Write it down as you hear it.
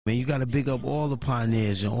Man, you gotta big up all the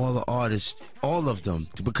pioneers and all the artists, all of them,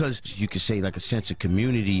 because you could say like a sense of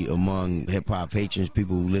community among hip-hop patrons,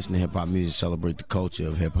 people who listen to hip-hop music, celebrate the culture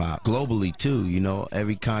of hip-hop. Globally too, you know,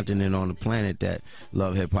 every continent on the planet that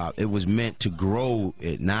love hip-hop. It was meant to grow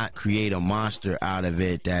it, not create a monster out of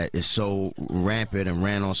it that is so rampant and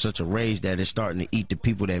ran on such a rage that it's starting to eat the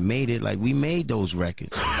people that made it. Like, we made those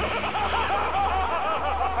records.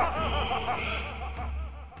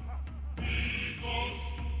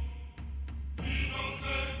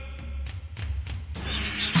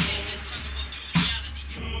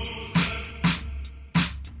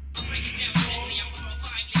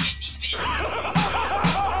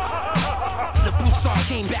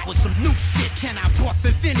 Came back with some new shit. Can I boss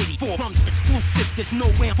infinity? For from exclusive, there's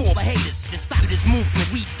nowhere for the haters. To stop this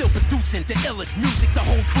movement, we still producing the illest music. The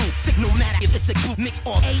whole crew sick, no matter if it's a group mix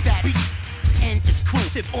or a that beat. And it's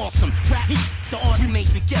exclusive, awesome rap heat. The art we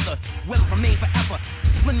made together will remain forever.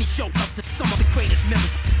 Let me show up to some of the greatest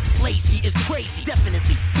members. Lazy is crazy,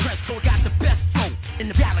 definitely. Press code got the best flow in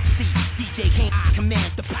the galaxy. DJ King I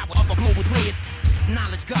commands the power of a global player.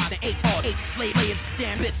 Knowledge God and H.R.E.A.M slave layers.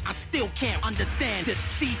 Damn this, I still can't understand this.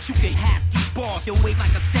 See, you can have these bars, you'll wait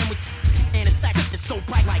like a sandwich. And in fact, it's so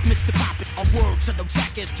bright like Mr. Poppin'. A word to the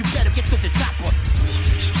jackers, you better get to the chopper.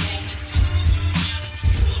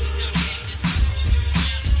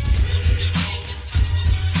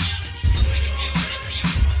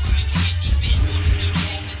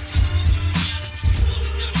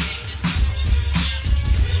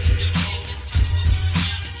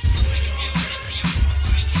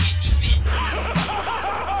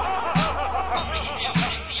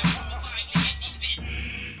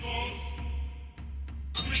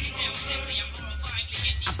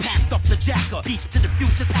 Peace to the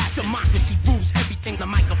future, past democracy rules everything. The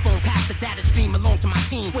microphone past the data stream along to my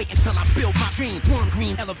team. Wait until I build my dream. Warm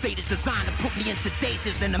green elevators designed to put me into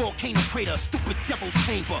daisies in a volcano crater. Stupid devil's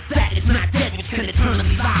chamber that is not dead, which can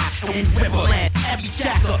eternally lie in Riverland. Every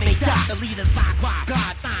jacker may die. The leaders lie by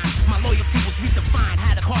God's signs. My loyalty was redefined.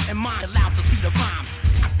 Had a heart and mind allowed to see the rhymes.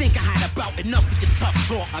 I think I had about enough of your tough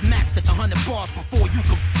talk. I mastered 100 bars before you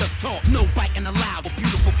could just talk. No biting allowed. A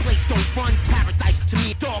beautiful place, don't run. Paradise to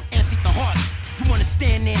me, dog, and see the heart. You wanna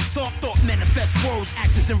stand there and talk, thought, manifest words,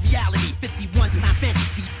 actions in reality. 51's not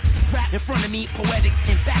fantasy. Rap in front of me, poetic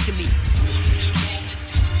in back of me.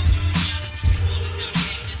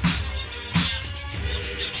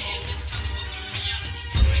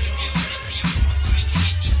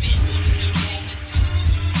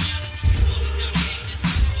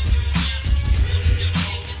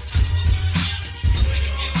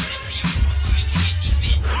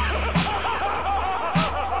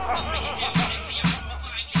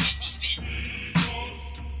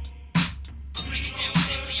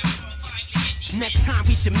 Next time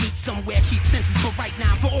we should meet somewhere, keep senses for right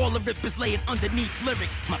now. For all the rippers laying underneath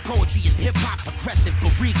lyrics. My poetry is hip-hop, aggressive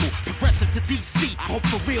but regal. Progressive to DC, I hope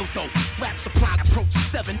for real though. Rap supply approaching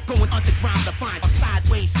 7, going underground to find a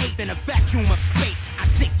sideways 8 in a vacuum of space. I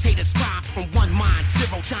dictate a scribe from one mind,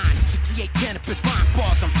 zero time. To create Canibus rhymes,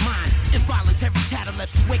 bars of mine. Involuntary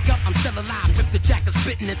catalepsy, wake up, I'm still alive. Rip the jacker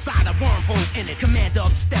spitting inside a wormhole in it. Commander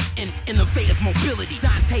of step in innovative mobility.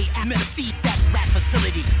 Dante at Medici, that rap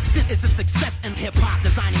facility. This is a success in hip-hop,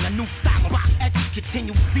 designing a new style of box X.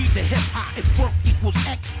 Continue to see the hip-hop. If work equals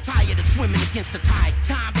X, tired of swimming against the tide.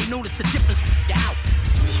 Time they notice the difference. You're out.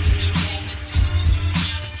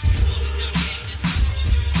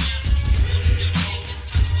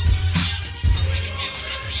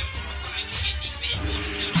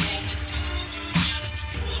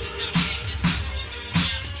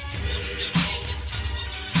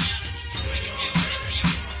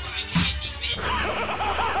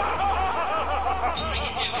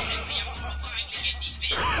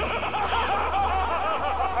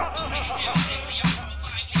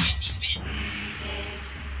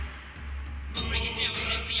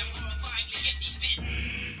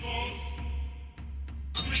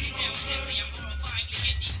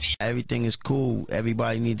 Everything is cool.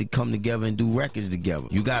 Everybody need to come together and do records together.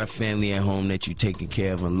 You got a family at home that you taking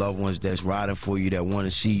care of and loved ones that's riding for you that want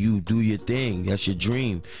to see you do your thing. That's your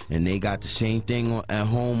dream. And they got the same thing at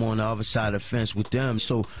home on the other side of the fence with them.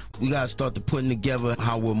 So we got to start to putting together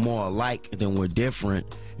how we're more alike than we're different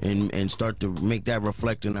and start to make that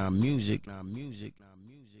reflect in our music.